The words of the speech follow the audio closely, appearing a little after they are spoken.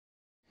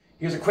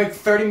Here's a quick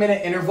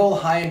 30-minute interval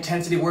high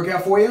intensity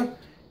workout for you.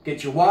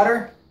 Get your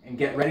water and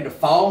get ready to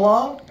follow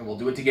along, and we'll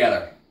do it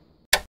together.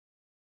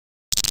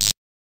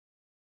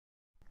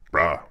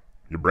 Brah,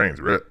 your brain's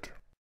ripped.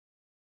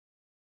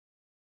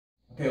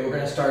 Okay, we're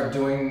going to start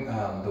doing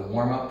the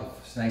warm-up.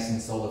 It's nice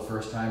and slow the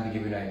first time to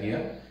give you an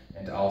idea.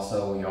 And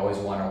also, you always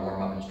want to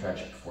warm up and stretch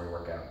before you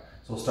work out.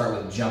 So we'll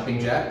start with jumping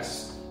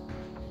jacks.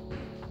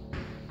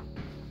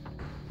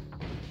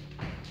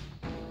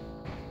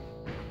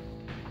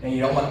 And you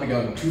don't want to be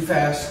going too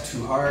fast,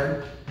 too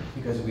hard,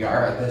 because we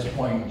are at this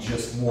point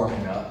just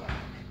warming up.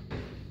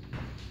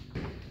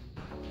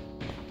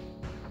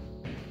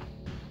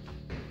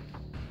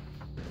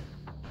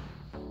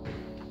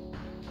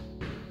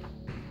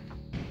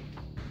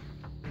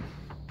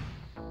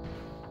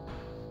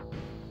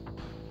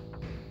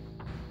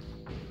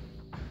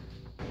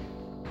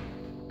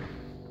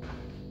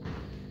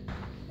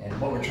 And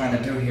what we're trying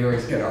to do here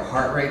is get our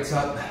heart rates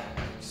up.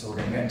 So we're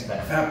going to get into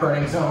that fat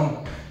burning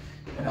zone,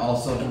 and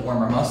also to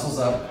warm our muscles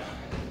up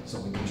so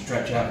we can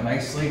stretch out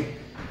nicely.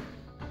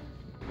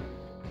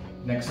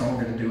 Next one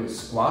we're going to do is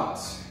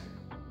squats.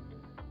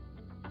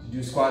 To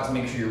do squats,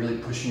 make sure you're really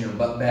pushing your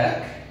butt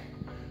back.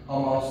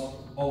 Almost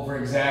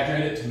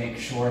over-exaggerate it to make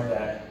sure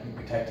that you're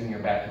protecting your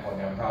back and going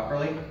down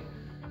properly.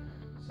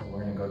 So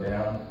we're going to go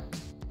down.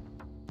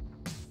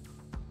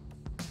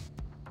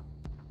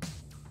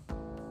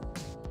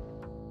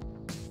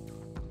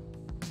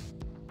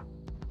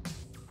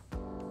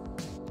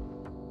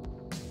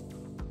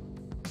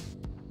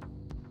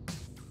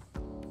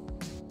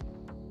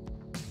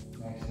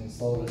 Nice and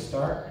slow to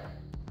start,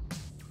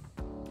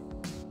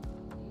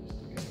 just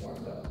to get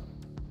warmed up.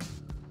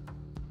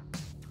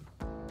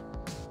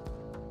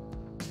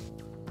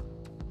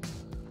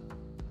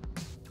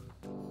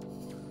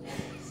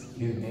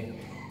 Excuse me.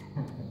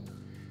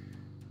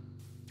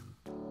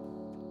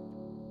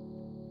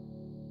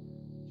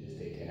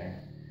 Just ate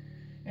dinner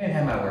and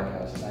had my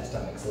workout, so my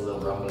stomach's a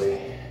little rumbly.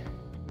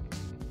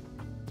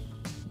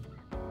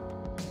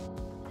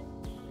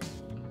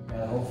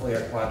 Hopefully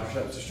our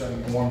quadriceps are starting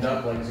to get warmed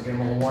up, legs are getting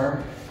a little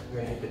warm.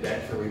 We're gonna hit the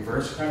deck for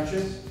reverse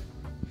crunches.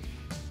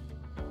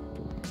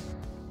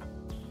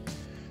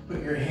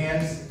 Put your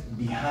hands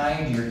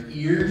behind your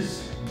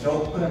ears.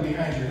 Don't put them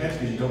behind your hips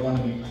because you don't want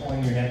to be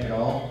pulling your neck at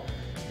all.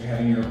 You're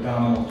having your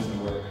abdominals do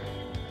the work.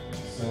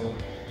 So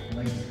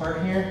legs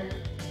apart here.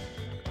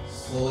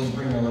 Slowly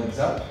bring the legs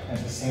up. At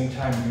the same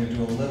time, you're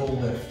gonna do a little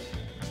lift.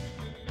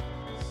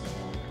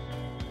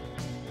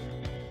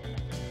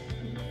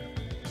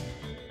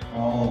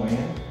 All the way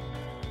in.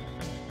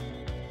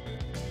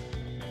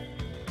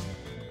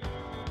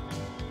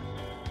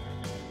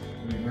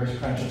 Reverse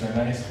crunches are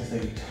nice because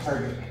they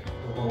target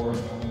the lower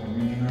abdominal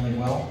region really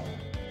well.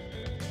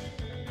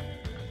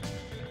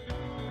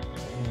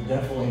 And you'll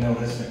definitely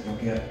notice that you'll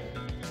get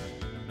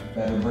a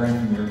better burn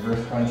from your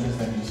reverse crunches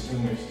than just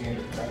doing your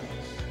standard crunches.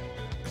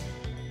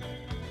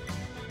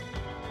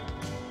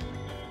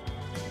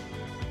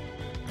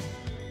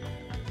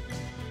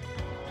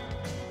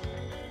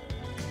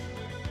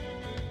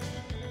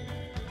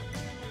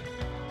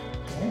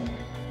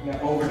 Now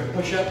over to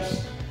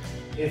push-ups.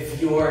 If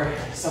you're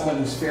someone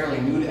who's fairly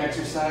new to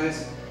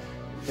exercise,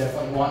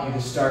 definitely want you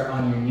to start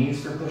on your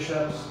knees for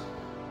push-ups.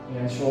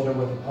 Hands shoulder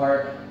width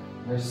apart,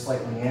 wrists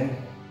slightly in.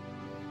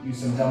 Use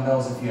some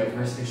dumbbells if you have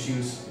wrist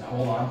issues and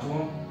hold on to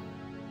them.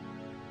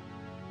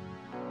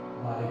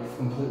 Body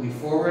completely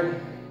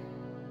forward.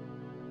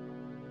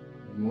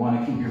 You want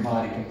to keep your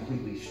body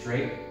completely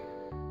straight.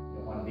 You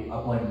don't want to be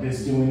up like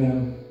this doing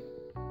them.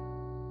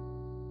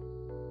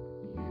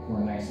 Keep your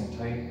core nice and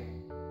tight.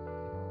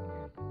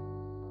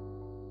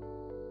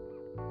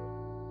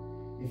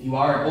 If you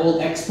are an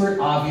old expert,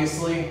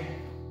 obviously,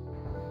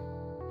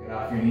 get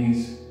off your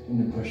knees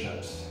and do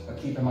push-ups. But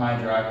keep in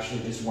mind, you're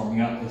actually just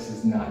warming up. This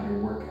is not your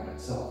workout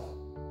itself.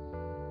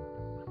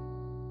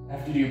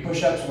 After you do your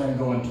push-ups, we're going to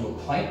go into a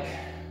plank.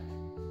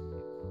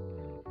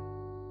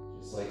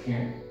 Just like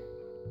here.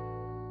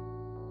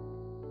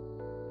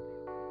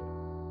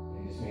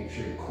 And just make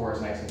sure your core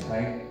is nice and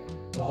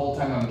tight. The whole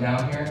time I'm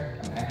down here,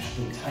 I'm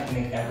actually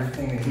tightening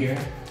everything in here,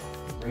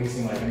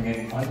 bracing like I'm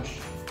getting punched.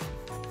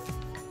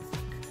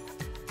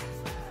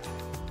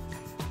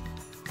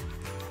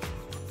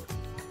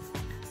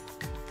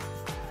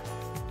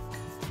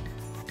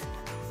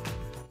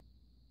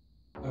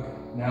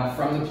 Now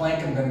from the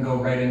plank, I'm going to go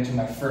right into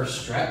my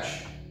first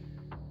stretch.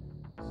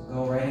 So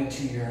go right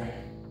into your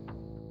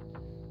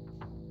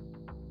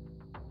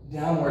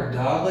downward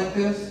dog like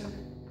this.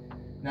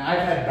 Now I've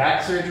had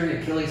back surgery,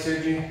 Achilles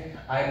surgery.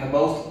 I am the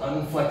most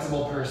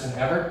unflexible person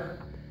ever.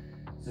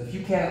 So if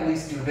you can't at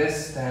least do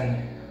this,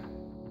 then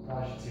you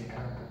probably should see a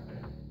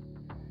chiropractor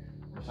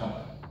or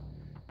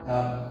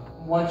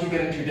something. Once you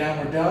get into your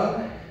downward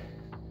dog,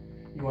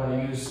 you want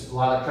to use a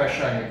lot of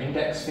pressure on your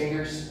index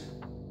fingers.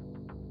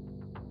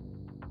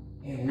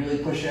 And really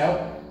push out.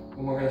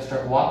 And we're going to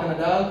start walking the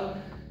dog.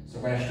 So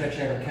we're going to stretch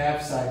out our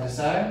calves side to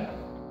side.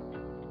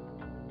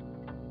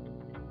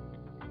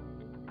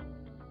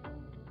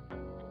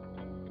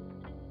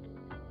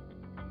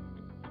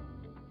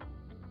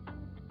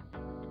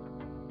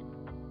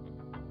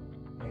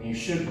 And you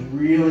should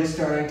really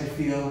starting to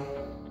feel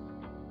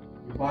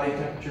your body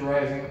temperature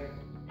rising.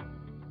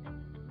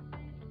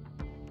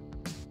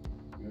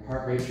 Your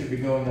heart rate should be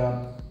going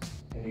up,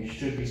 and you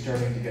should be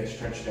starting to get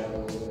stretched out a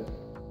little bit.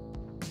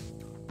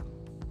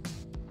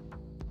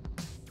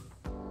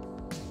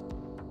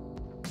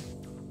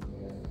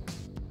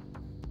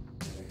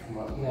 Come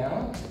up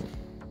now.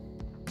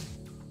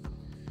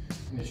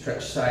 You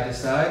stretch side to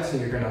side, so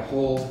you're going to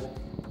hold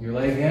your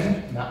leg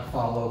in, not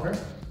fall over.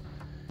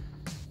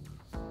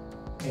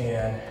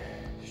 And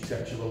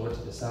stretch a little bit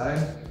to the side.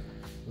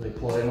 Really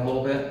pull it in a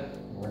little bit.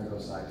 We're going to go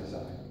side to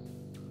side.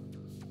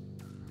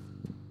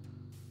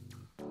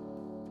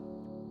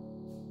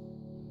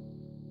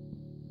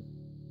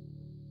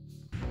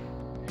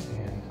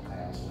 And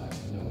I also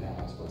have no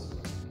balance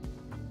whatsoever.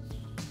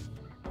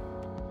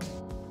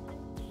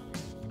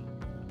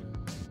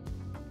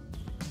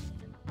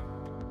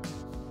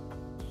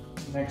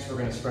 Next, we're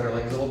going to spread our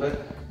legs a little bit.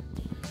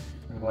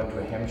 We're going to go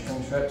into a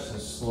hamstring stretch, so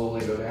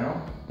slowly go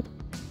down.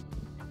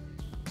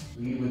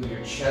 Lead with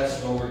your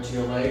chest over to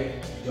your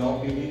leg.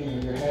 Don't be leading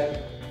with your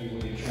head. Lead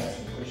with your chest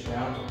and push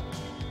down.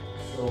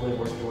 Slowly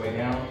work your way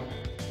down.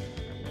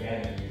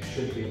 Again, you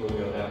should be able to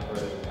go down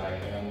further than I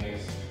can on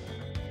these.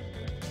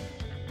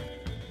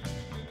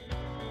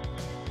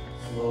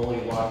 Slowly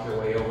walk your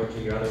way over to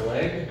your other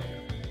leg.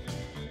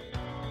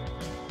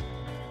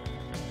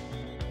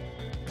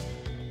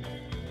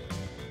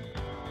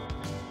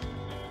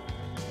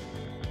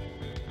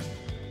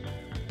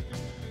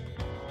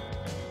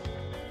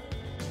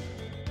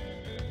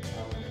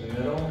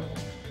 Middle,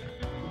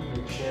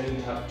 your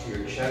chin tucked to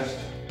your chest,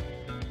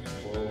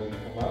 slowly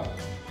come up.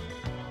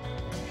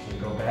 You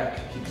go back,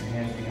 keep your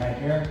hands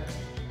behind here,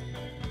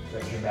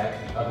 stretch your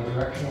back in the other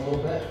direction a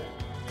little bit.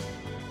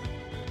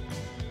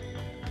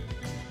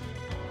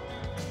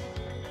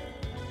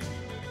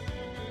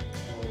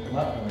 Slowly come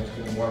up, and we're just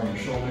going to warm your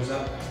shoulders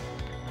up.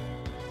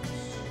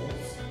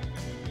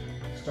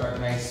 Start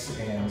nice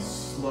and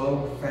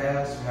slow,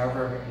 fast,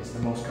 however is the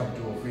most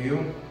comfortable for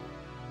you.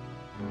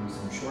 Do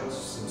some short,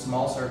 some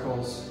small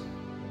circles,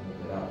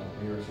 move it out to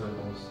bigger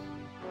circles,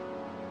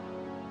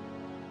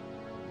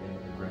 and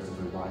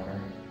aggressively wider.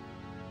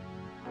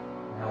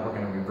 Now we're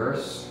going to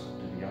reverse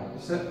to the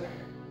opposite.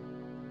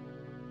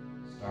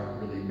 Start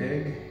really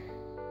big,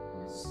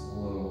 and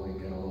slowly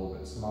get a little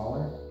bit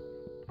smaller.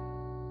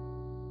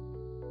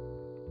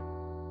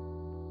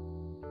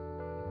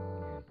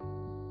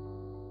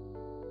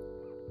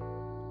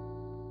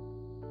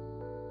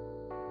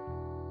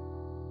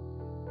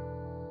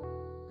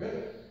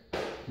 Good.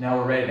 Now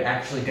we're ready to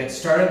actually get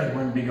started. We're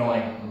going to be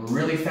going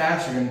really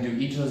fast. You're going to do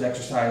each of those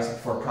exercises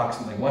for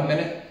approximately 1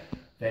 minute.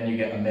 Then you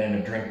get a minute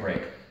of drink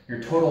break.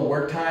 Your total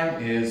work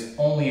time is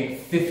only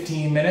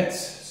 15 minutes,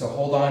 so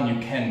hold on,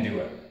 you can do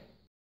it.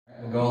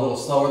 We'll go a little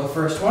slower the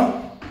first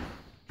one.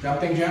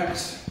 Jumping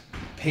jacks.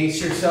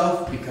 Pace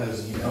yourself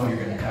because you know you're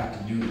going to have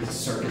to do this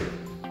circuit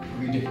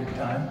 3 different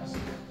times.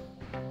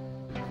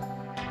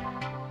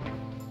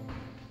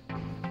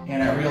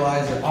 And I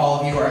realize that all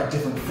of you are at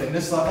different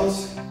fitness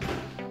levels.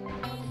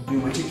 Do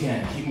what you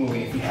can, keep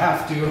moving. If you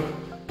have to,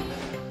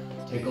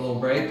 take a little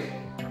break,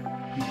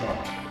 keep going.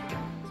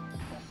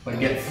 But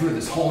get through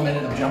this whole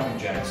minute of jumping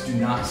jacks. Do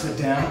not sit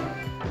down.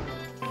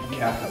 If you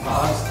have to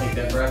pause, take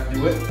that breath,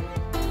 do it.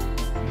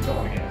 Keep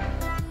going again.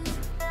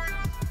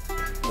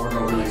 Or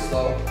go really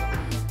slow.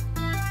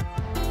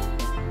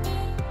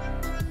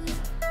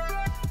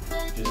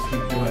 Just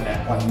keep doing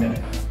that 1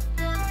 minute.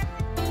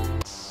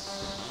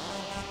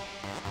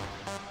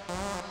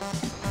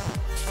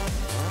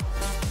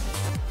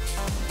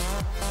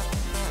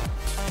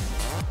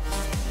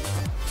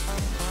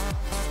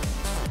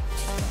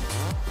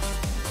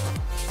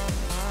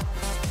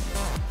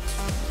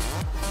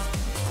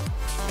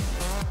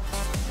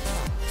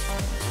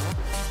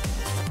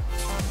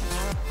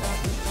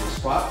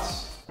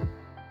 Squats. Make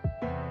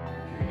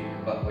sure you get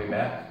your butt way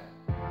back.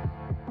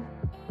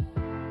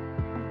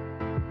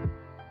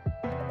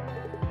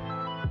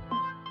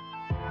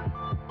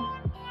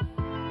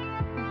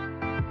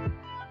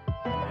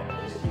 And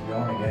just keep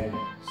going again.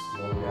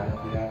 Slow down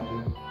if you have to.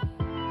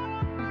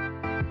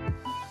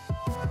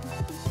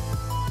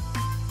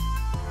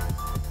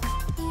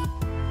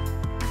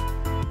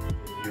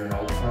 If you're an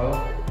old pro,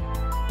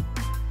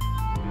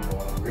 you'll be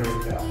going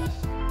really fast.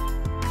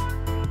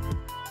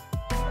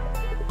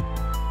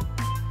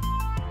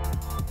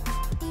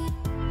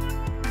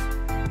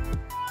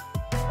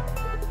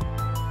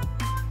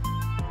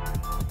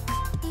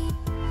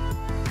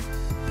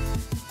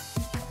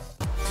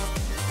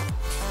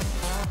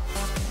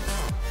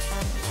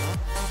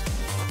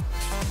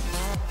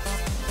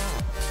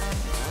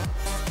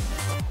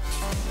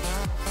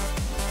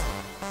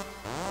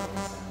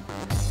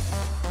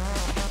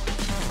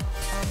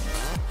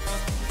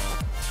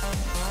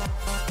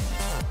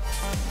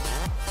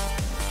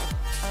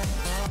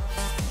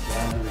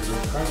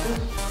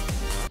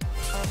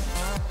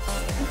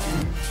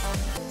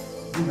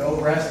 No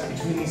rest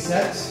between these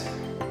sets.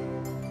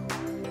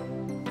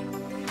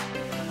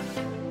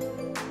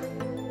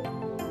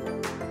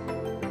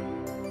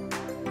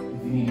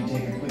 If you need to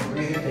take a quick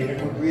breather, take a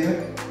quick breather.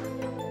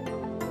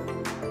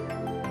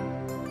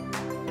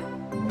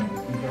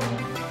 Keep going.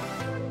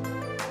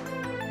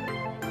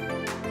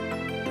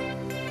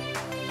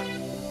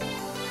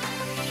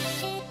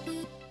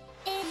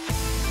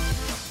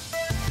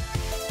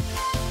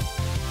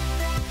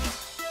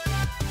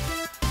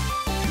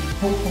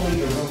 Hopefully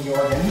the room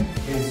you're in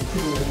is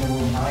cooler than the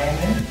room I am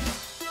in.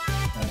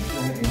 I'm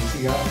turning the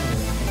AC off so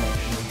that you can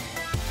actually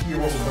hear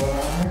what's going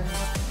on here.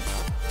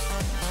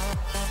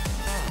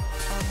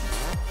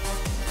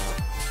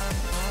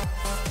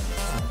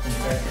 I think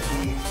that could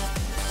be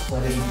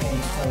sweating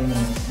paint playing in the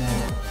snow.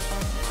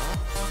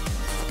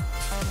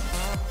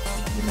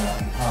 It would not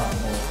be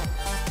possible.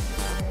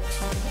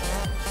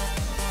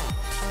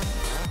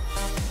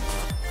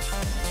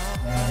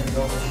 Now I'm going to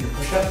go over to your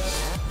push-ups.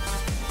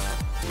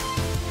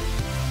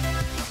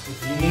 If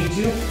you need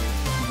to,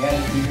 again,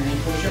 do your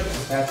knee push-ups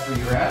if that's where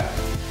you're at.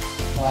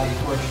 Body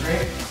core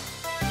straight.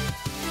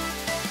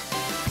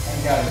 And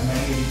got as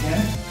many as you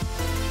can.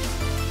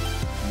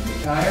 And get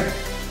tired.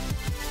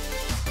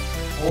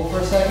 Hold for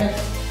a second.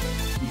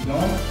 Keep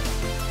going.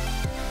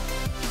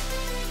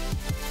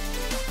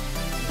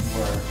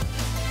 Or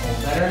hold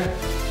better.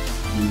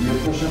 Do your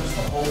push-ups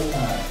the whole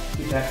time.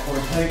 Keep that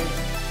core tight.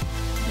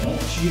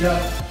 Don't cheat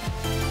up.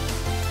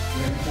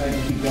 Very tight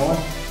and keep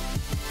going.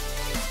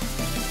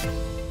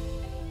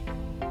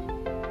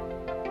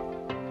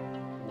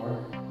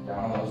 Down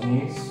on those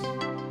knees.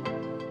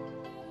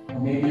 Or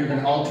maybe you're going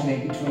to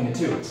alternate between the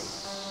two. See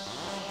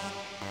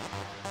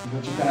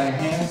what you've got on your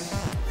hands.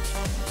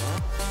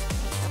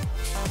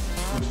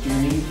 Switch to your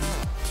knee.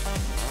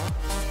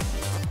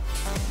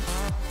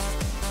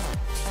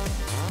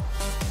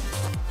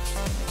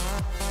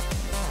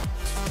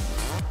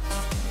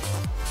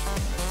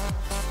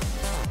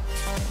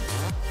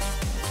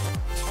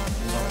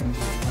 Walk into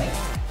your plank.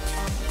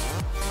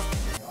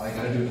 All you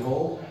got to do is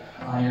hold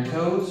on your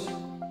toes.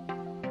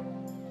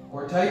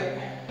 Core tight.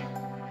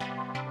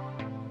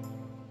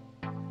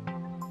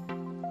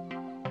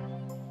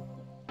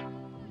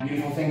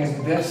 Beautiful thing is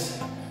with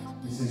this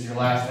is your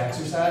last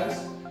exercise.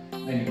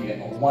 Then you get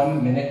a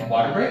 1-minute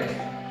water break.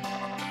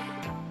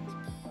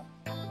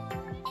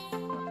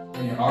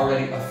 And you're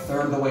already a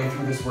third of the way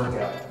through this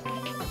workout.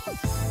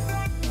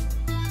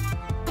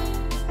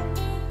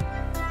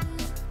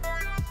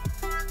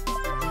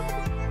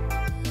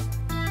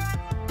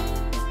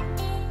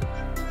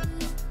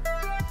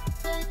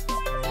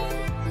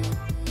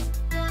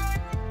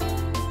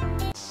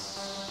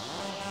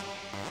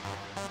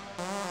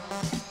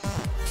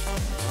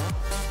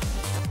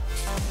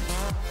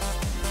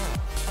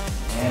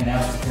 And now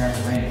it's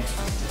apparently raining.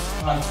 It's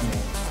constantly.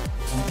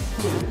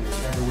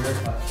 It's everywhere,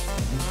 but.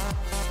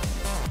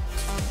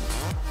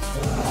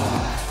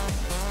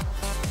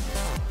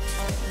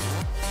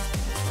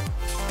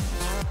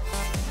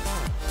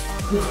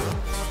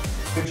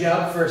 Good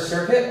job for a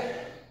circuit.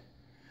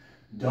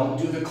 Don't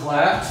do the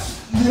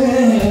collapse.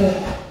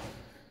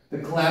 The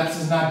collapse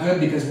is not good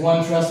because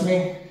one, trust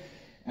me,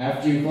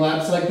 after you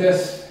collapse like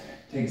this,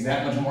 it takes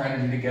that much more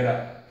energy to get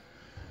up.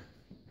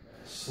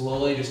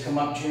 Slowly just come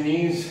up to your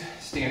knees,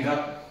 stand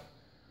up.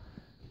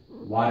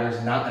 Water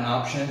is not an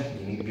option.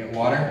 You need to get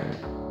water.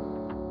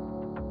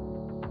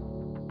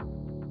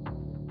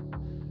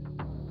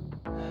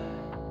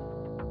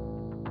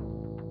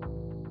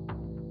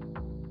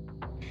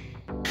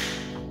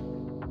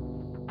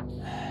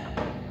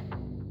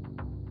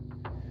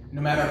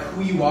 No matter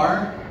who you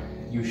are,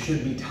 you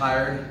should be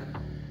tired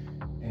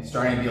and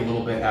starting to be a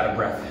little bit out of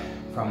breath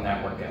from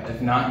that workout.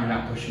 If not, you're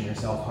not pushing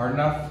yourself hard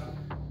enough.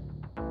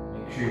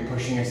 Make sure you're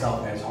pushing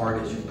yourself as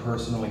hard as you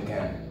personally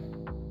can.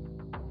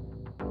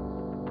 So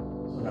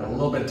we've got a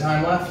little bit of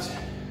time left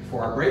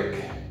for our break.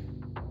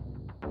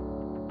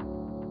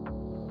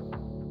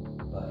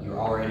 But you're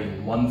already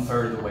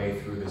 1/3 of the way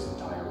through this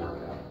entire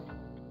workout.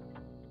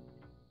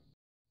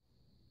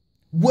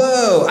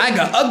 Whoa, I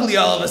got ugly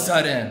all of a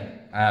sudden.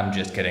 I'm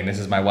just kidding. This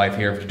is my wife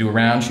here to do a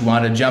round. She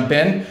wanted to jump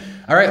in.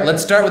 All right,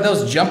 let's start with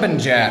those jumping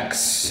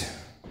jacks.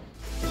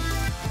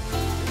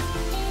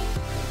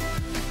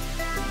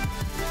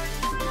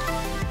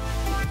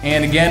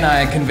 And again,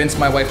 I convinced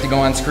my wife to go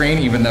on screen,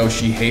 even though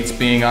she hates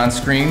being on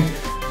screen,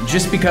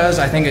 just because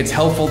I think it's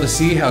helpful to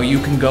see how you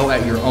can go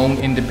at your own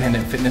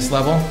independent fitness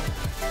level.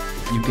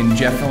 You can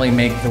definitely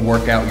make the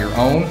workout your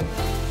own.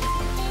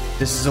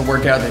 This is a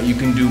workout that you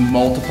can do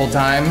multiple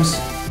times.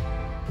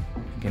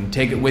 You can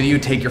take it with you,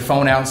 take your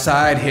phone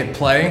outside, hit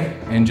play,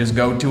 and just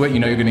go to it. You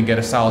know you're gonna get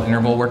a solid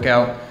interval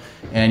workout,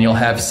 and you'll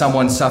have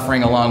someone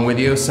suffering along with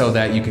you so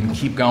that you can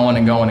keep going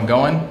and going and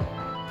going.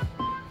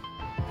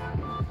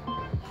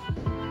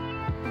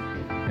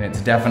 And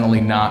it's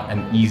definitely not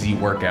an easy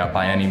workout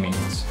by any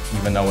means,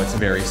 even though it's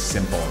very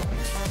simple.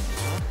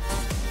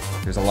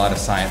 There's a lot of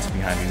science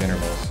behind these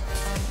intervals.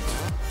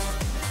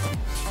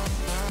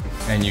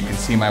 And you can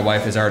see my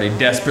wife is already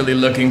desperately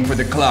looking for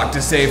the clock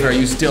to save her.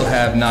 You still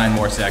have 9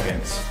 more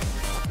seconds.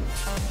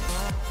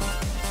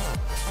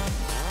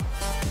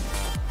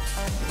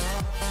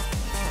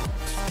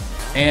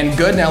 And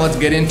good, now let's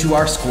get into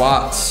our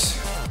squats.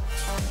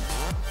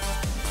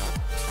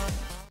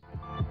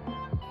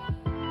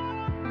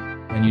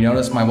 And you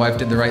notice my wife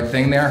did the right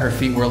thing there. Her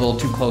feet were a little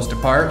too close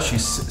apart. She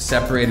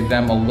separated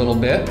them a little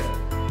bit.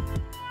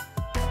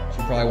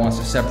 She probably wants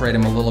to separate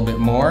them a little bit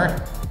more.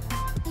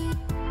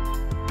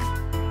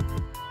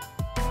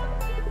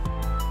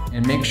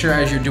 And make sure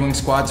as you're doing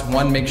squats,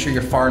 one, make sure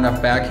you're far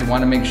enough back. You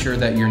want to make sure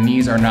that your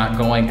knees are not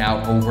going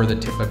out over the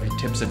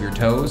tips of your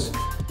toes.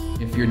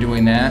 If you're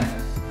doing that,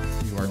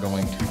 you are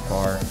going too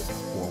far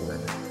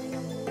forward.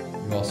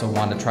 You also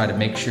want to try to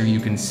make sure you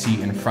can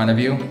see in front of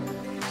you.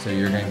 So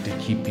you're going to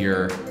keep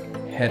your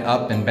head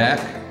up and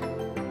back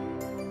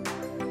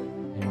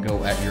and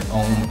go at your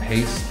own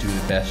pace, do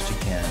the best you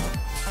can.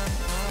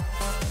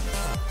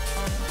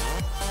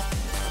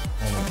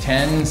 Only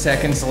 10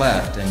 seconds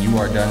left and you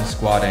are done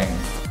squatting.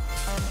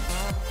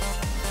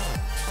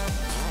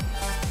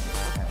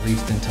 At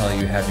least until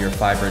you have your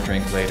fiber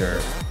drink later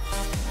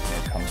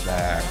and it comes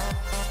back.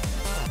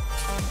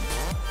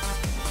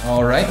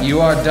 All right,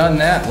 you are done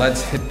that.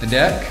 Let's hit the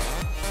deck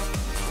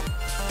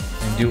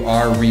and do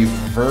our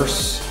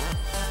reverse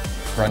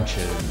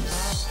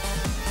crunches.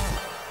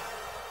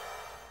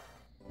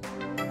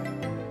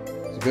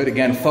 So good,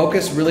 again,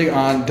 focus really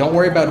on, don't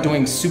worry about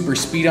doing super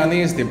speed on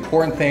these. The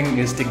important thing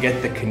is to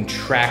get the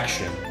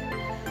contraction.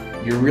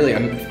 You're really,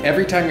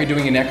 every time you're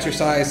doing an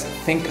exercise,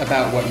 think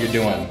about what you're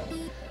doing.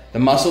 The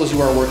muscles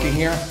you are working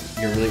here,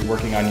 you're really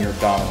working on your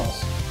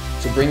abdominals.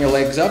 So bring your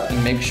legs up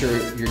and make sure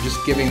you're just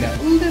giving that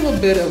little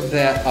bit of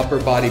that upper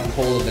body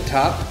pull at the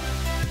top.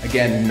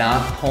 Again,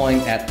 not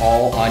pulling at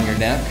all on your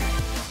neck.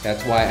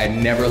 That's why I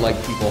never like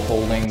people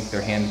holding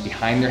their hands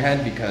behind their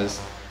head,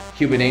 because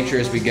human nature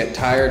is we get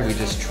tired, we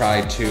just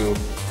try to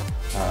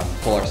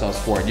pull ourselves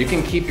forward. You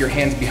can keep your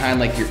hands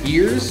behind like your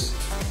ears,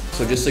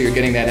 so just so you're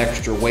getting that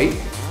extra weight.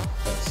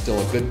 That's still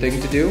a good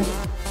thing to do.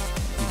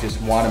 You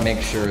just want to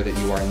make sure that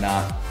you are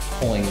not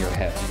pulling your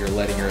head. You're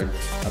letting your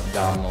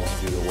abdominals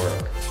do the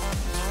work.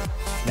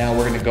 Now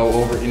we're going to go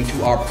over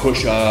into our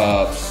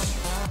push-ups.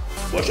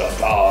 Push-up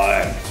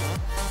time.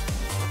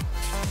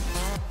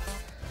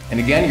 And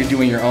again, you're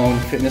doing your own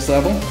fitness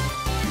level.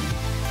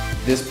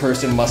 This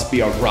person must be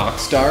a rock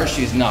star.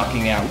 She's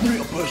knocking out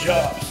real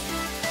push-ups.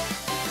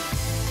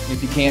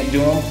 If you can't do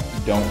them,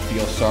 don't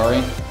feel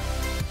sorry.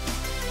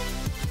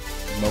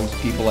 Most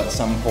people at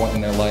some point in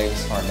their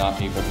lives are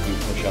not able to do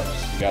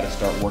push-ups. You got to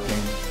start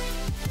working.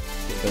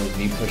 Get those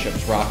knee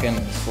push-ups rocking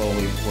and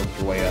slowly work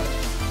your way up.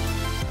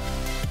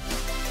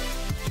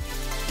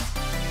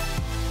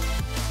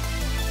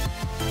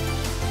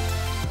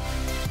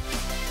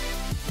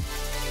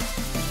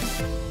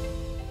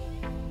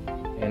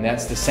 And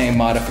that's the same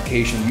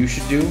modification you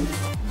should do.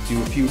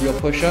 Do a few real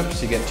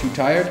push-ups. You get too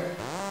tired,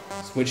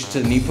 switch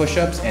to knee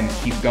push-ups and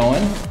keep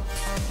going.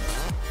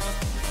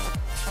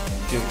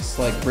 And just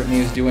like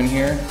Brittany is doing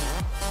here,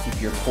 keep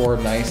your core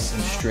nice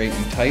and straight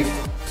and tight.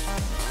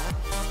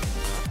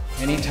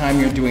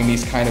 Anytime you're doing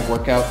these kind of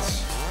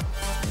workouts,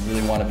 you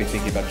really want to be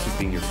thinking about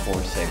keeping your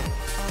core safe.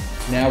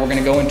 Now we're going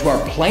to go into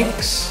our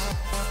planks.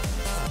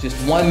 Just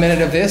 1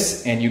 minute of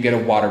this and you get a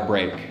water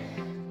break.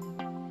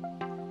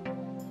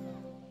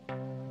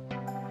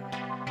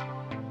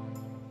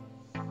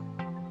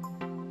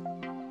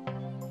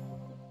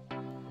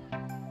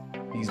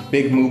 These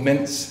big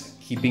movements,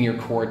 keeping your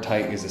core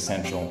tight is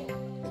essential.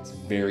 It's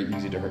very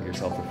easy to hurt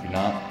yourself if you're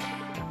not.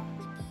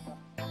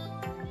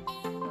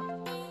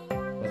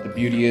 But the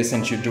beauty is,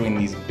 since you're doing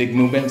these big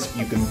movements,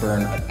 you can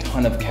burn a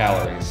ton of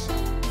calories.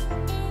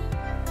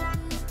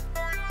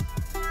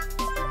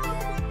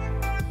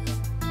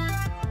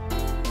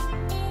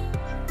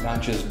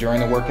 Not just during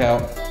the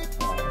workout,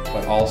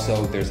 but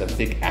also there's a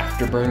big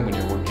afterburn when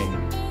you're working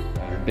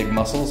your big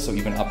muscles, so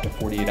even up to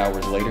 48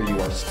 hours later, you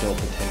are still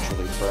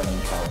potentially burning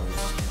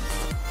calories.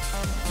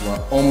 You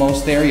are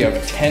almost there. You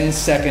have 10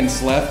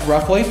 seconds left,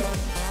 roughly.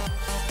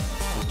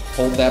 Just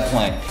hold that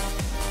plank.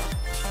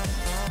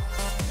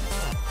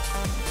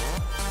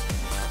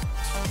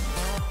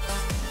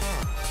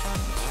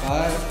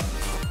 5,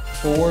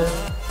 4,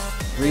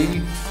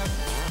 3,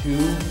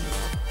 2,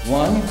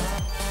 1.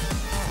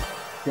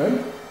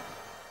 Good.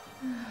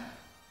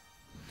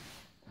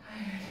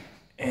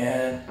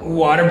 And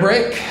water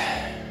break.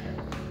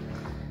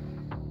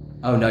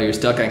 Oh no, you're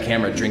stuck on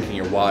camera drinking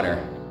your water.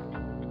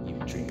 You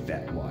drink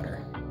that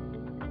water.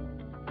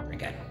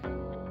 Drink it.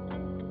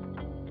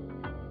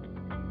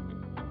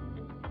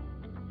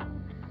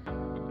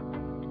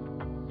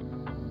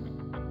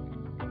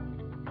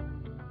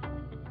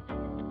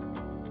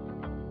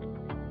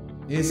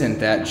 Isn't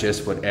that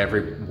just what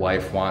every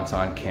wife wants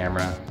on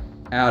camera?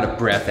 Out of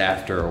breath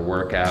after a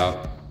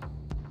workout,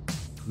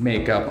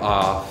 makeup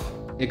off,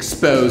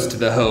 exposed to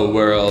the whole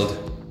world.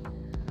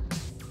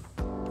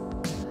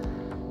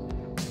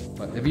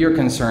 But if you're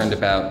concerned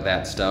about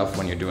that stuff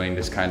when you're doing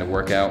this kind of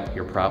workout,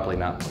 you're probably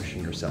not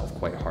pushing yourself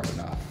quite hard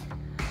enough.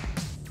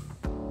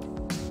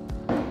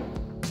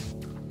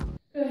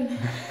 Good.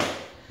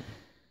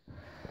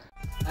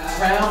 Last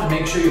round,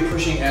 make sure you're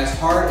pushing as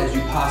hard as you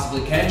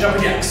possibly can.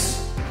 Jumping jacks.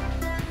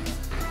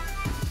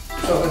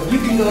 So if you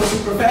can go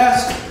super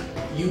fast,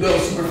 you go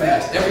super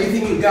fast.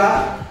 Everything you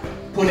got,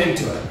 put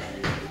into it.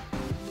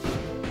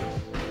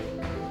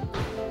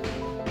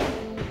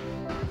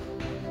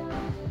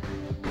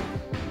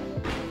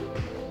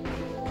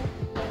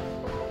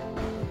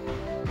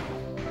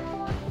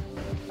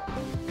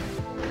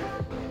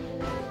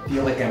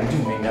 feel like I'm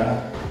doing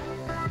that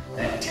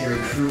Terry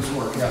Crews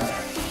workout.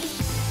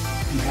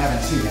 If you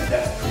haven't seen that,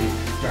 that's pretty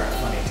darn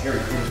funny. Terry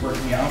Crews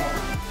working out.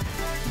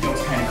 He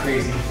goes kind of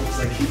crazy. Looks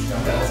like huge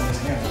dumbbells in his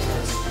hands and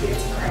starts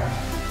dancing around.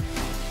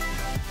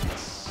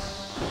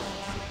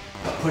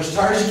 But push as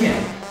hard as you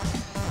can.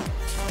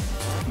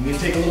 You need to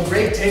take a little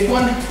break, take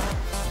one.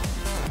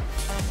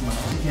 As much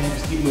as you can,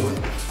 just keep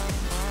moving.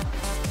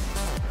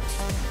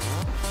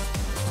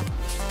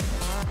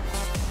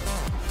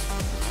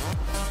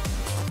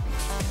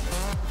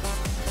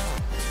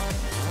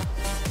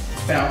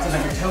 Bouncing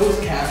on your toes,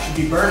 calves should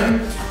be burning.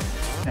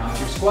 Now with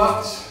your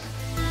squats.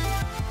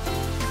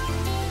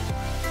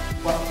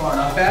 Squat far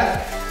enough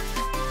back.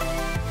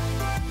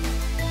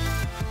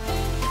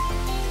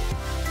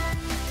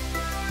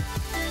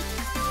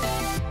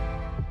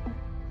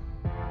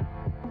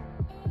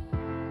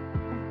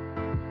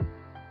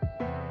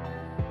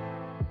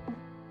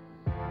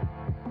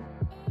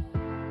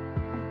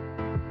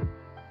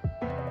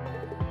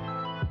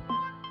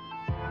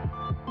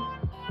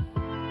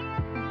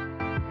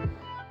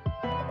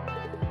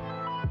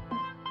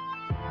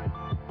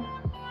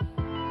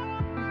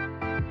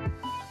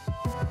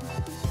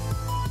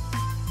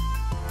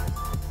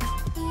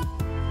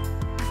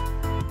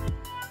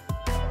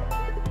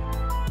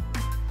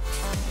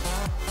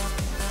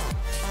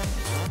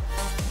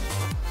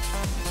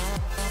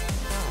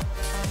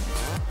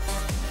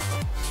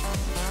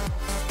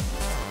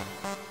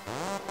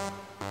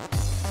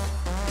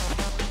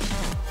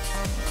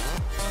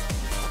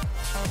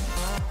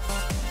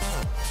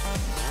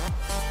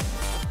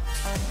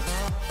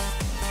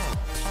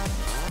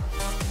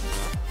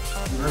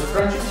 Reverse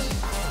crunches.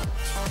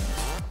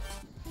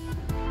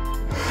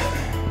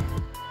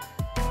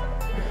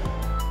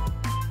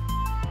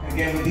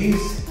 Again, with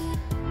these,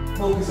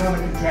 focus on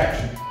the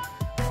contraction.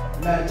 The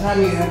amount of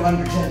time you have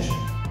under tension.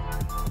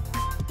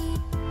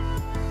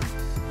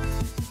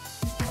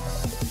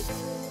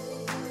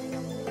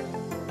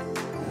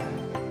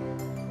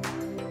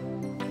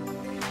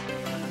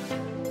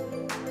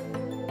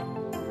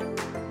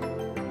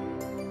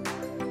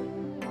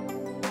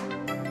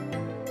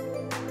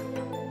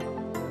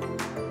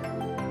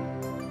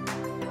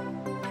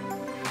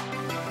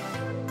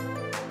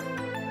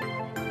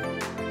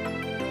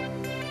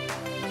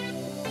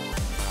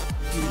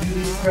 If you do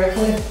these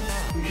correctly,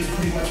 you should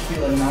pretty much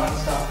feel a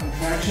non-stop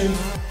contraction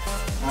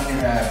on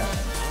your abs.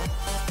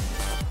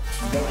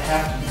 You don't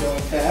have to be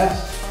going fast,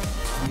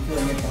 you're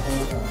feeling it the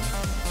whole time.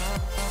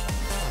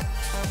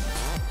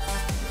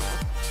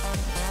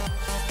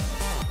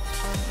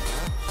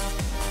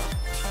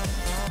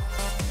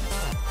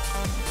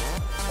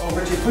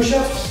 Over to your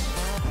push-ups.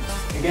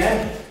 Again,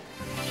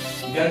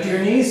 you gotta do your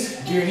knees,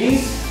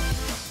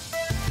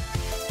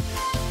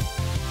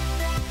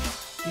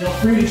 Feel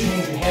free to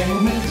change your hand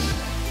movements.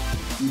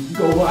 You can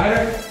go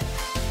wider.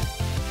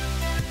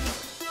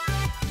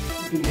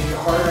 You can make it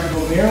harder and go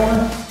narrower.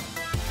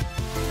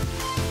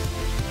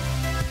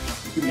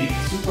 You can make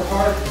it super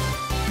hard.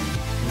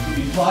 You can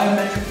do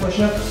plyometric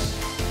push-ups.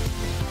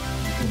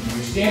 You can do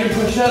your standard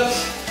push-ups.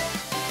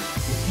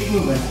 Just keep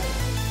moving.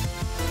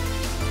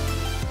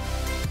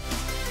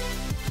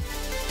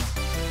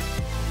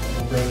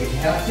 We'll break it if you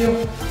have to.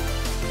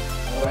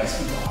 Otherwise,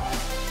 keep going.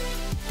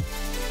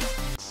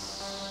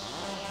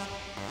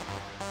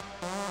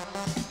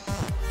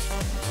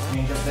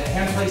 Change up that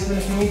hand placement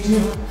if you need to.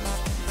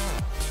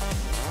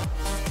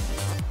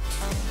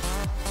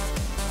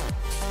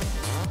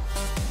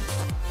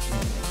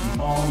 Keep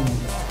on moving.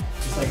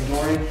 Just like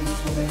Dory, keep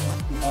swimming,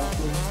 keep on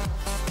swimming.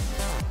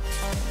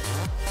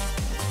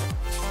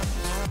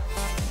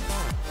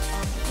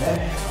 Okay,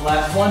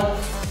 last one.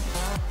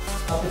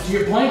 Up into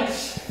your planks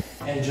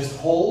and just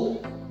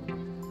hold.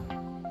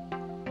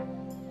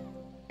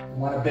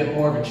 Want a bit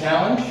more of a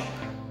challenge?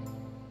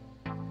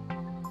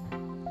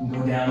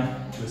 Go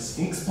down to a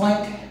Sphinx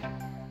plank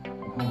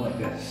and hold like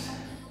this.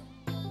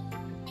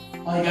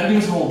 All you gotta do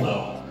is hold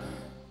though.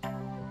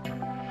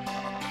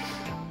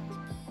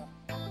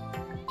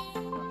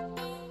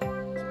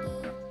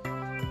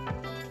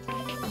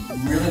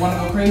 You really want to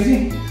go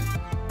crazy?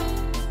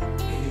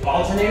 Keep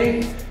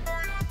alternating.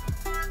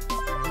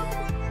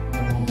 And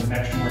then we'll do an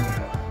extra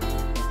workout.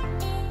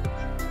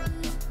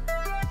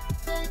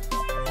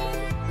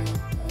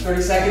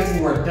 30 seconds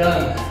and we're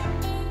done.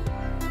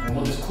 And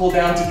we'll just cool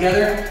down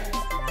together.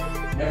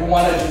 Never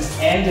want to just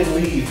end and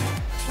leave.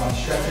 You want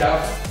to stretch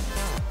out,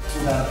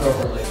 cool down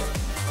appropriately.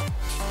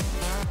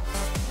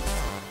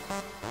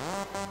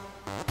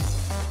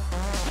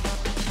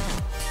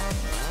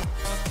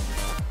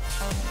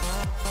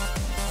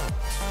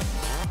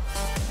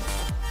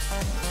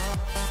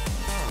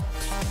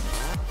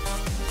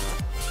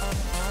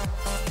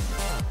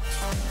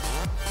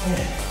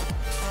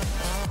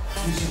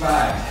 You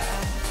survived.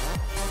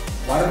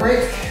 Water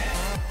break.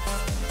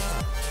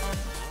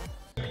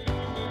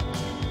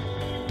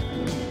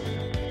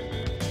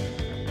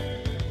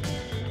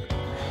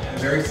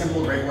 Very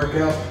simple, great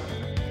workout.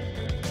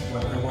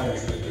 Well, my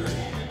water's really dirty.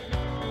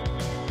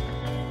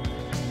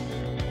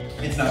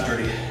 It's not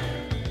dirty.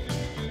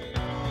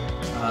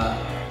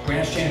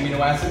 branched chain amino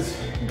acids,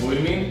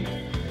 glutamine,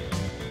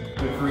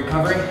 good for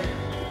recovery.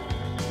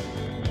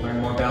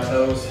 Learn more about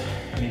those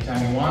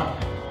anytime you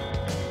want.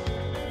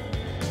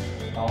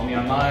 Follow me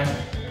online,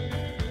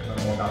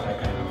 learn more about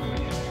that kind of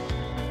information.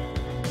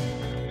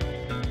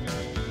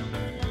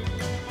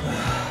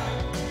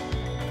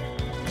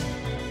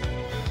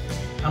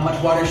 How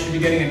much water should you be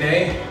getting a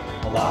day?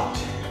 A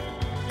lot.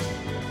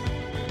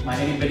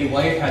 My itty bitty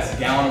wife has a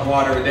gallon of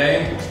water a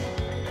day.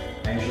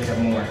 I usually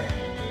have more.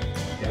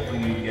 Definitely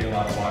need to get a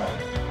lot of water.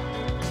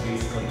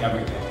 Basically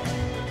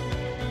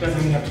everything. Doesn't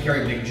mean you have to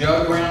carry a big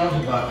jug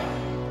around, but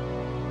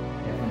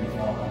definitely need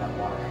to all that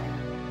water.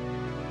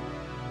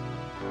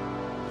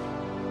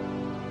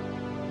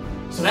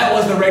 So that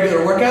was the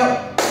regular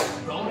workout.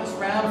 Bonus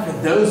round for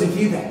those of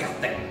you that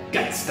got the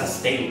guts to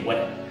stay with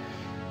it.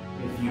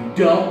 If you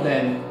don't,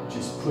 then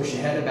just push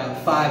ahead about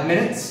 5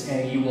 minutes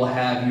and you will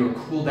have your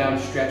cool down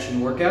stretch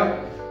and workout.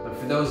 But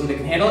for those of you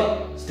that can handle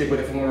it, stick with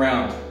it for one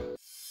round.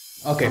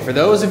 Okay, for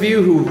those of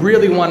you who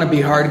really want to be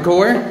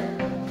hardcore,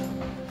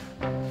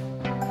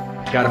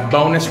 got a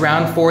bonus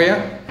round for you.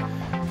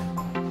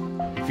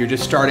 If you're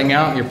just starting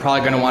out, you're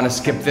probably going to want to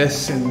skip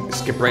this and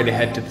skip right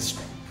ahead to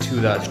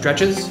the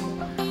stretches.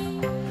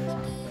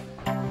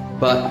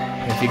 But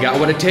if you got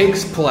what it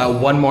takes, pull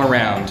out one more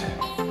round.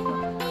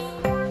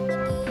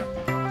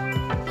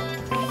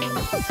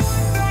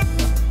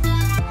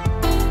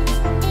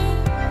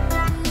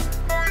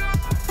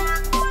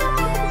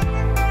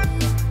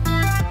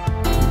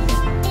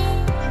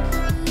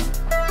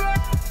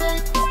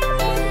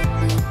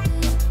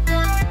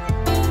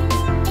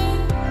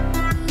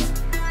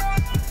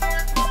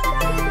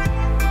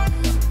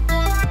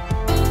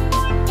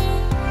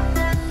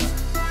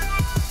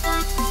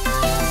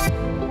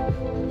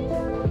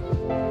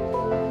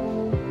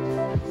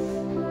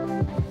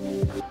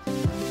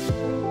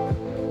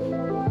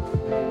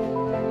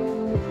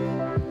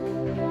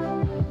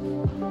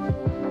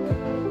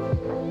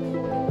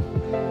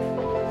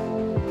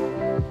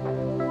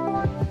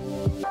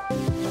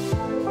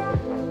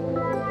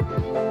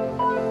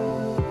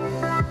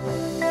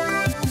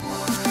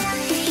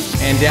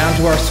 And down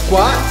to our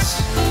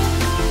squats.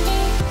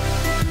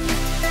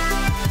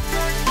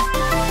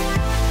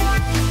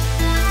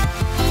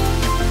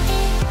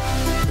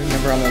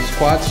 Remember on those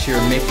squats,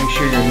 you're making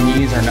sure your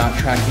knees are not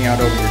tracking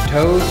out over your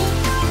toes.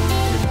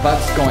 Your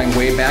butt's going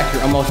way back.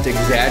 You're almost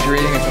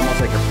exaggerating. It's almost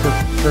like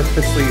you're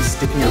purposely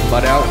sticking your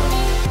butt out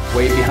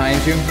way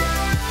behind you.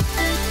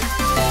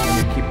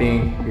 And you're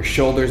keeping your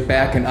shoulders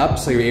back and up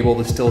so you're able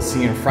to still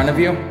see in front of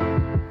you.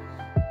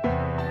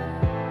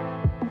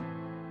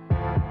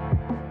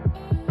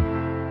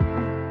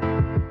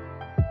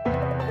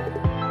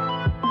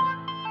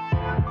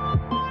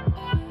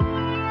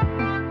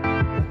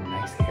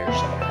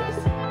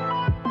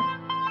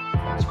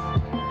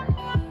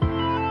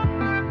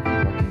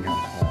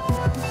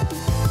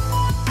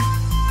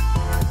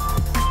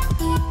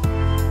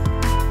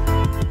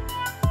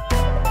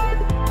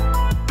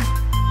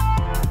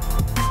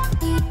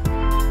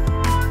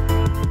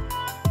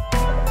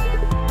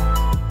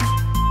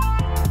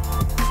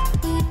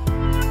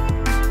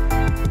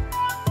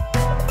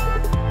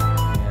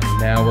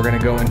 Now we're going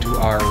to go into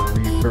our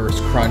reverse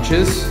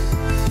crunches.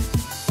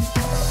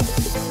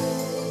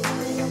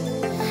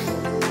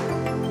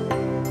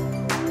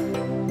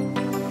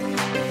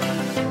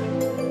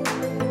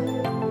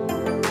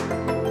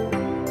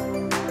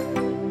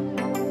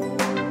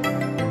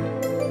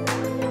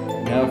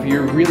 Now if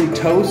you're really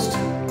toast,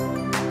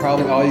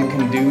 probably all you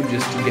can do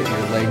just to get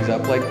your legs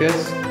up like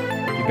this.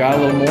 If you got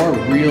a little more,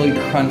 really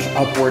crunch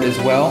upward as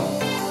well.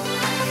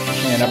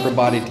 Pushing that upper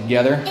body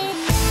together,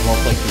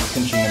 almost like you're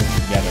pinching them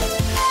together.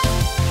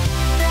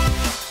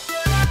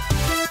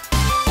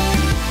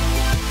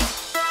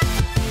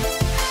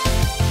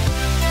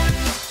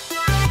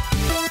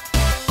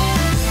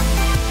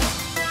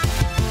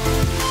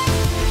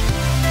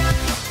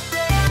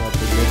 That's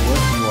a good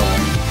work. You are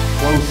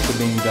close to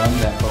being done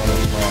that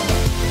bonus round.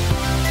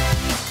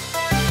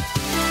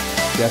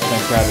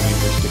 Definitely proud of you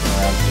for sticking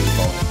around to the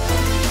bonus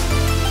round.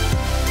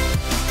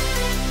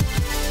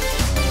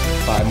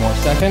 5 more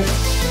seconds.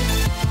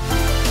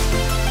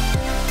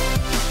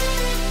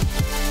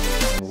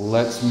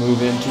 Let's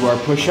move into our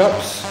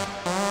push-ups.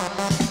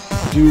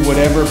 Do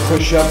whatever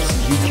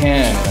push-ups you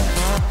can.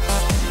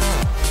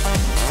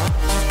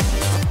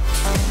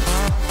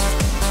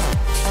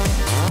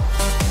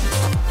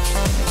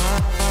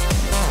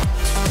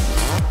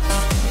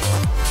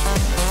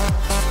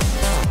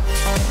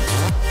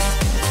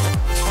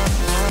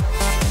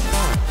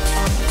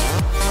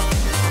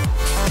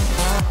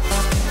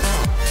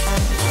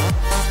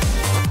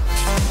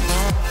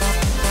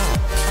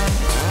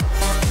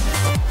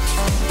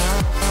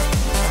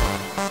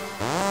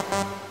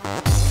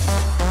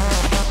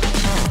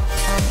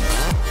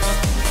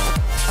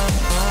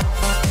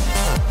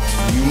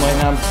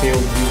 Be able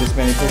to do this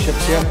many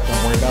push-ups yet,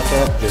 don't worry about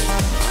that, just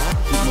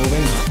keep moving,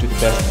 just do the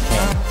best you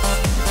can.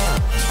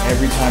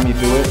 Every time you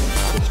do it,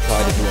 just try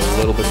to do a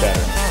little bit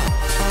better.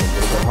 A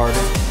little bit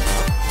harder,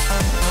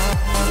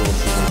 and you will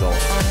see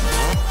results.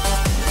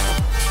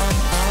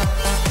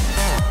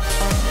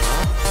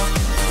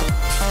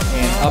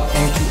 up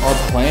into our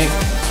plank.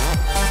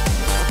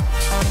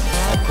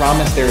 I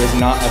promise there is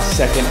not a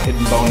second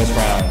hidden bonus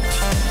round.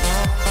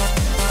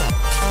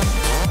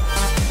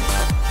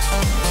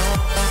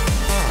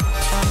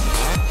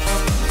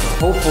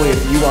 Hopefully,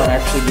 if you are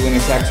actually doing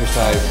this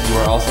exercise, you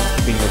are also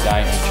keeping your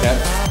diet in check.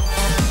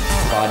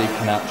 Your body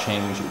cannot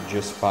change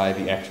just by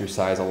the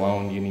exercise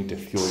alone. You need to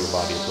fuel your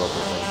body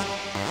appropriately.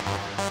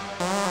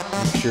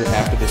 Make sure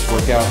after this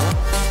workout,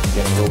 you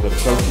get a little bit of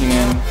protein in, a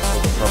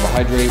little bit of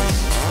carbohydrates,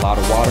 a lot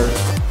of water.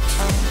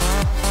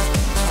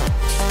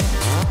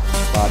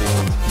 Your body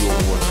needs fuel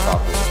to work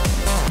properly.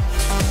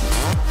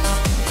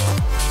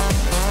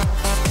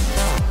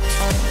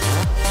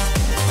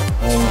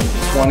 Only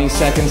 20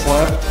 seconds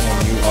left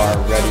and you are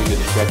ready to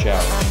stretch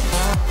out.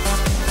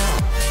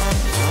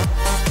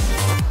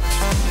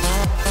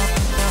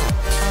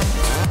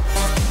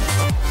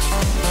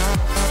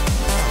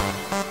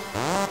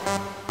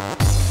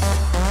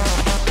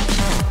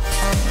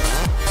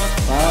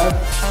 Five,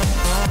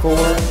 4,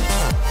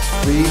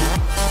 3,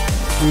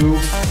 2,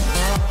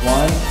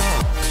 1.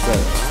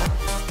 Good.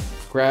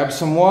 Grab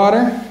some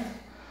water,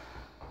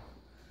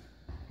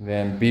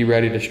 then be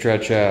ready to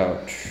stretch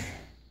out.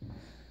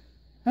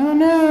 Oh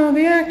no,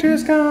 the actor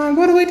is gone.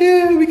 What do we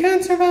do? We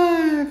can't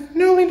survive.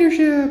 No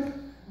leadership.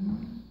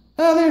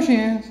 Oh, there she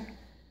is.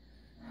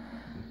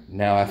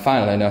 Now I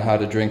finally know how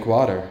to drink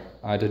water.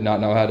 I did not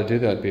know how to do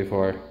that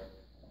before.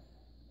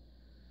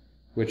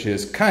 Which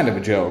is kind of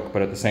a joke,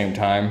 but at the same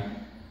time,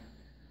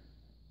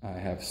 I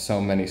have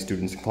so many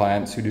students and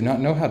clients who do not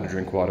know how to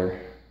drink water.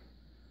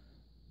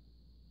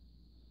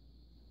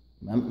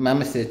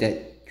 Mama says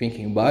that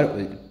drinking water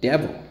was the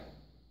devil.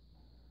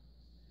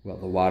 Well,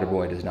 the water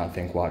boy does not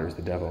think water is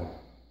the devil.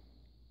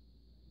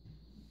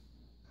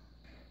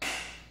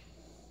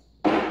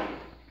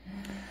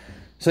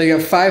 So you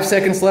have 5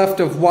 seconds left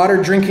of water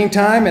drinking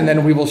time, and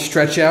then we will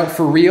stretch out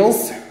for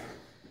reals.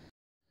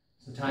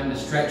 So time to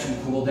stretch and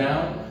cool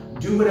down.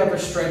 Do whatever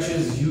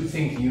stretches you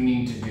think you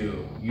need to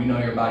do. You know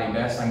your body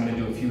best. I'm going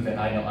to do a few that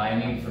I know I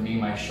need. For me,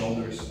 my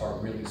shoulders are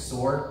really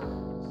sore,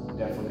 so I'm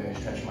definitely going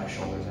to stretch my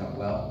shoulders out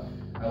well.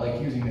 I like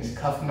using this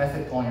cuff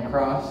method, pulling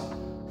across.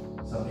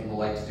 Some people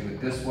like to do it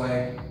this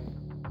way.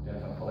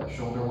 Definitely pull that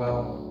shoulder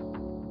well.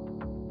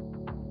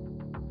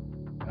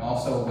 And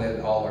also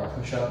with all of our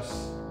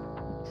push-ups,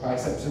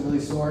 triceps are really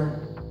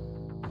sore.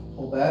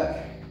 Pull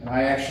back. And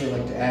I actually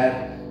like to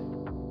add to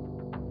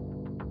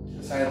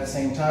the side at the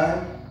same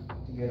time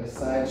to get a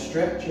side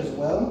stretch as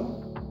well.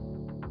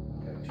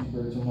 Got 2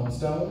 birds in 1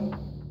 stone.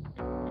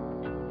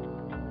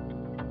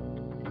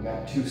 We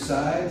got 2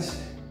 sides.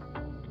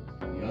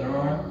 The other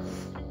arm.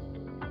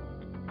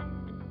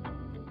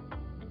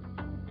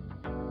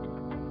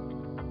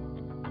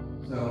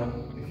 So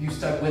if you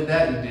stuck with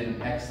that, you did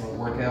an excellent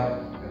workout.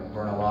 You're going to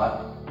burn a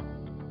lot.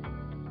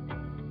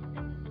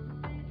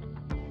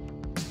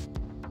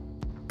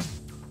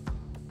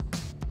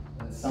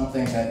 It's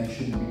something that you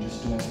shouldn't be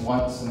just doing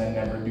once and then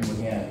never do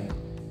again.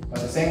 By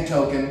the same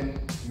token,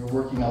 you're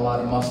working a lot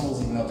of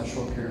muscles, even though it's a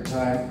short period of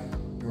time.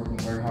 You're working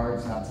very hard.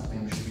 It's not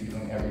something you should be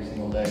doing every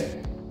single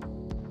day.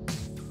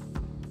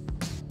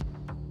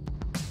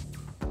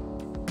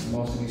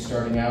 Most of you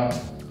starting out,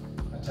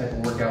 a type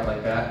of workout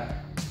like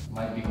that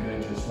might be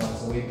good just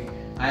once a week.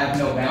 I have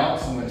no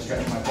balance, so I'm going to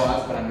stretch my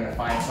quads, but I'm going to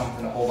find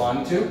something to hold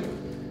on to.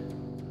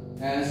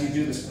 As you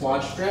do this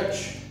quad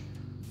stretch,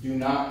 do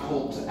not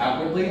pull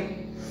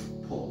outwardly,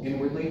 pull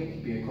inwardly,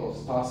 be as close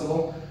as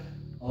possible.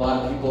 A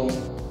lot of people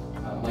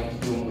like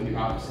to do it with your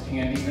opposite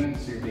hand even,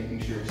 so you're making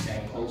sure you're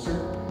staying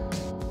closer.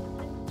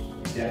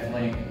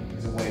 Definitely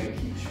is a way to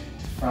keep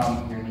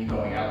from your knee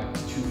going out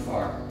too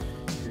far.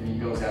 If your knee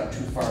goes out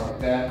too far like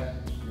that,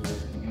 you're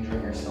risking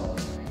injuring yourself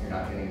and you're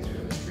not getting as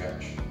good of a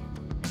stretch.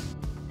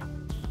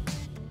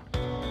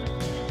 And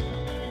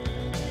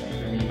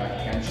for me, my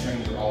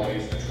hamstrings are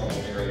always the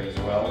trouble area as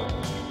well.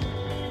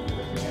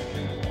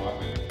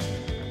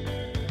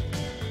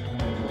 I'm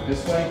going to do it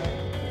this way. I'm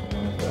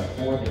going to put that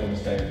forward, the other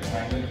side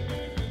behind it.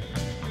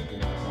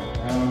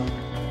 Around.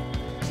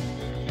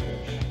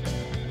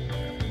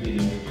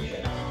 Leading with the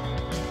chest.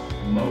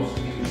 Most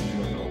of you should do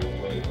it go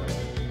way further.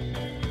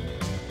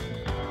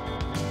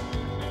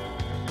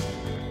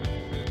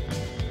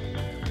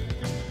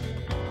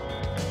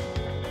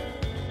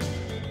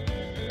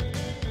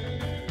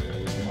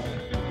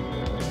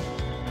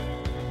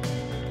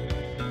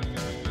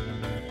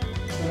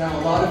 So now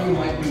a lot of you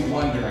might be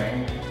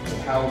wondering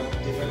how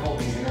difficult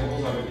these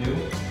intervals are to do.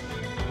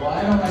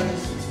 Why don't I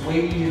just, it's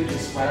way easier to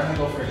just, why don't I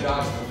go for a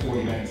jog for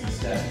 40 minutes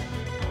instead?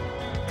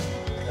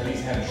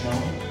 Studies have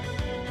shown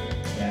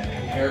that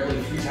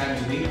comparably 3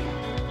 times a week,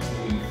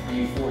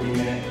 doing 3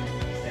 40-minute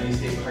steady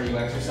state cardio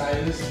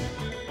exercises,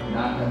 you're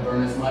not going to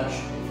burn as much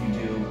if you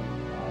do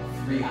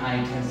 3 high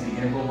intensity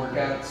interval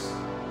workouts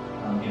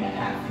in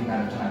half the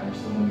amount of time. You're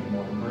still going to get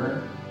more to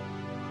burn.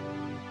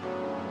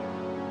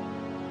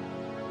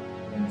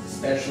 And it's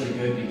especially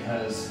good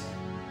because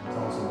let's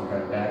also work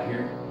out back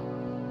here.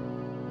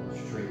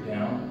 Straight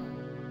down.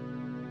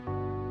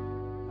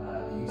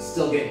 You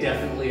still get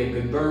definitely a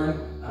good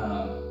burn,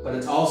 but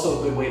it's also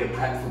a good way to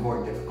prep for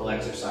more difficult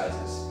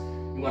exercises.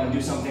 You want to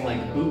do something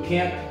like boot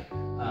camp.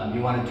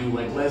 You want to do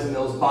like Les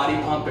Mills body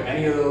pump or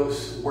any of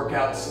those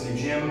workouts in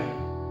the gym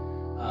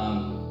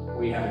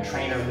where you have a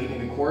trainer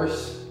leading the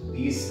course.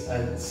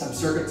 Some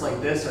circuits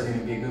like this are going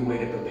to be a good way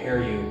to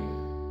prepare you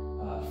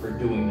for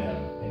doing them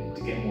and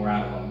to get more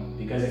out of them.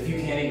 Because if you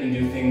can't even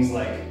do things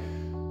like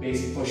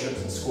basic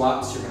push-ups and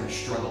squats, you're going to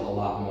struggle a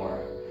lot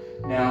more.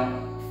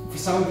 Now, for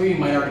some of you, you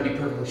might already be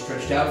perfectly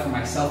stretched out. For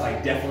myself, I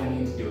definitely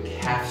need to do a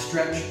calf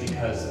stretch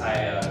because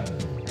I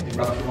did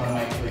rupture one of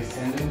my Achilles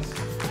tendons. A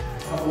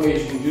couple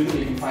ways you can do that.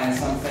 You can find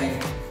something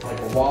like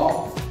a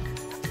wall,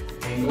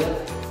 angle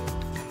it,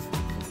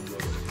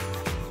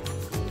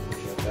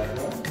 push up that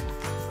way.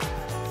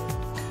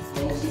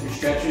 Most of your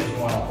stretches you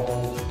want to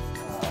hold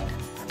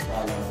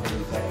probably around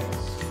 30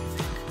 seconds.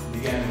 And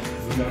again,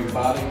 you know your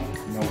body,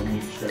 you know when you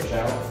need to stretch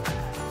out.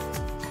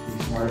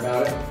 Be smart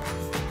about it.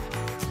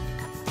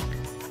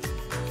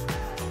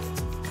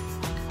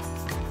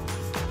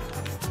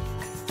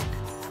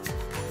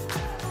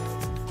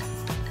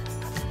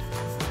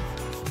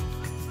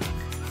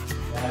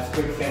 Last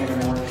quick thing, we're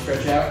going to work to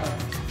stretch out.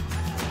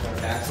 Stretch our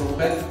backs a little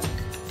bit.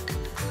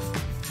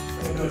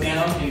 We're going to go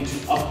down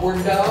into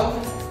upward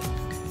dog.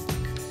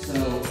 So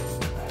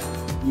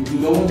you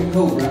can go into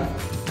cobra,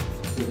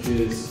 which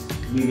is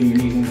leaving your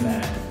knees in the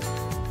mat,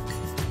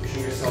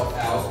 pushing yourself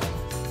out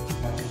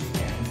as much as you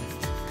can,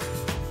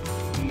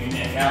 moving your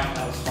neck out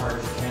as far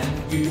as you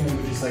can. You can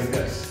move it just like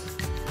this.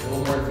 A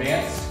little more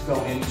advanced,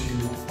 go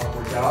into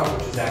upward dog,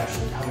 which is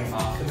actually coming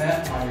off the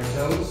mat on your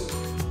toes.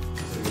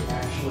 So you're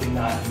actually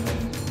not even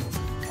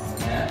on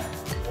the mat,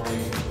 or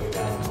you can go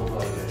down and hold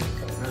like this.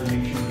 But really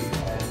make sure you get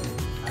your head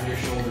out of your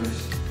shoulders,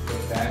 go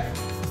back.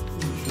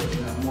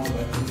 Stretching out more,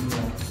 but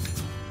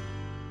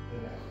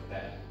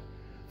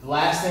the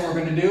last thing we're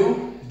going to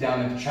do is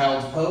down into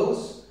child's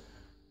pose.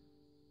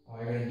 All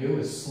you're going to do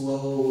is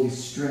slowly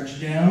stretch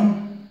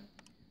down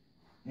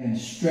and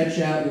stretch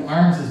out your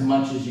arms as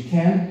much as you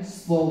can.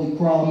 Slowly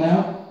crawl them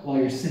out while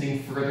you're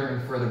sitting further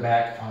and further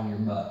back on your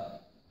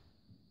butt.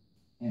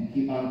 And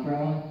keep on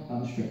crawling,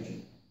 on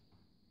stretching.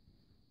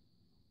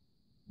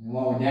 And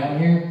while we're down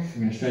here, we're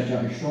going to stretch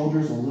out your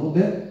shoulders a little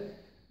bit.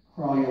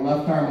 Crawl your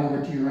left arm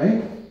over to your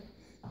right.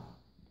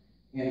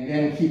 And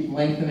again, keep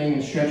lengthening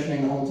and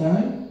stretching the whole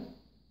time.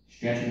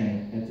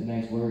 Stretching, that's a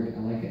nice word, I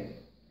like it.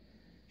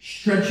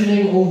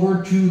 Stretching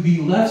over to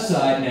the left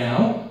side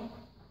now.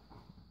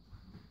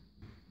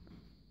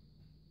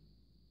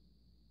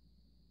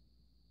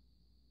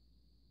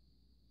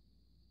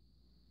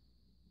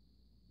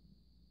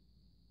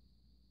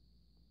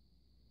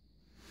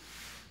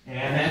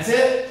 And that's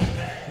it.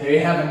 There you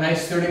have a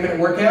nice 30-minute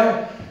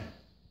workout.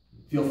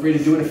 Feel free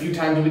to do it a few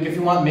times a week if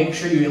you want. Make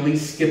sure you at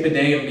least skip a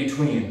day in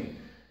between.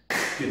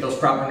 Get those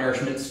proper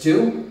nourishments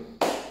too.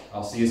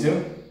 I'll see you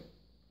soon.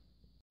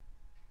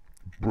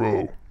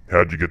 Bro,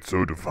 how'd you get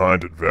so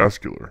defined at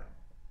vascular?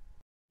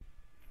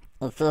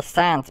 It's just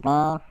science,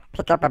 man.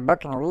 Pick up a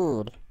book and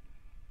read.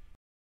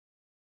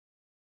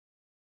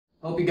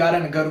 Hope you got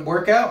in a good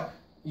workout.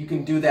 You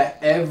can do that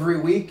every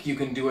week. You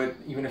can do it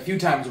even a few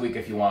times a week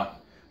if you want.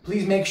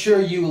 Please make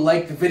sure you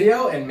like the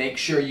video and make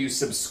sure you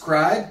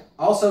subscribe.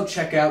 Also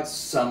check out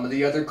some of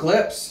the other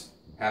clips.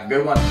 Have a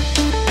good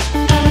one.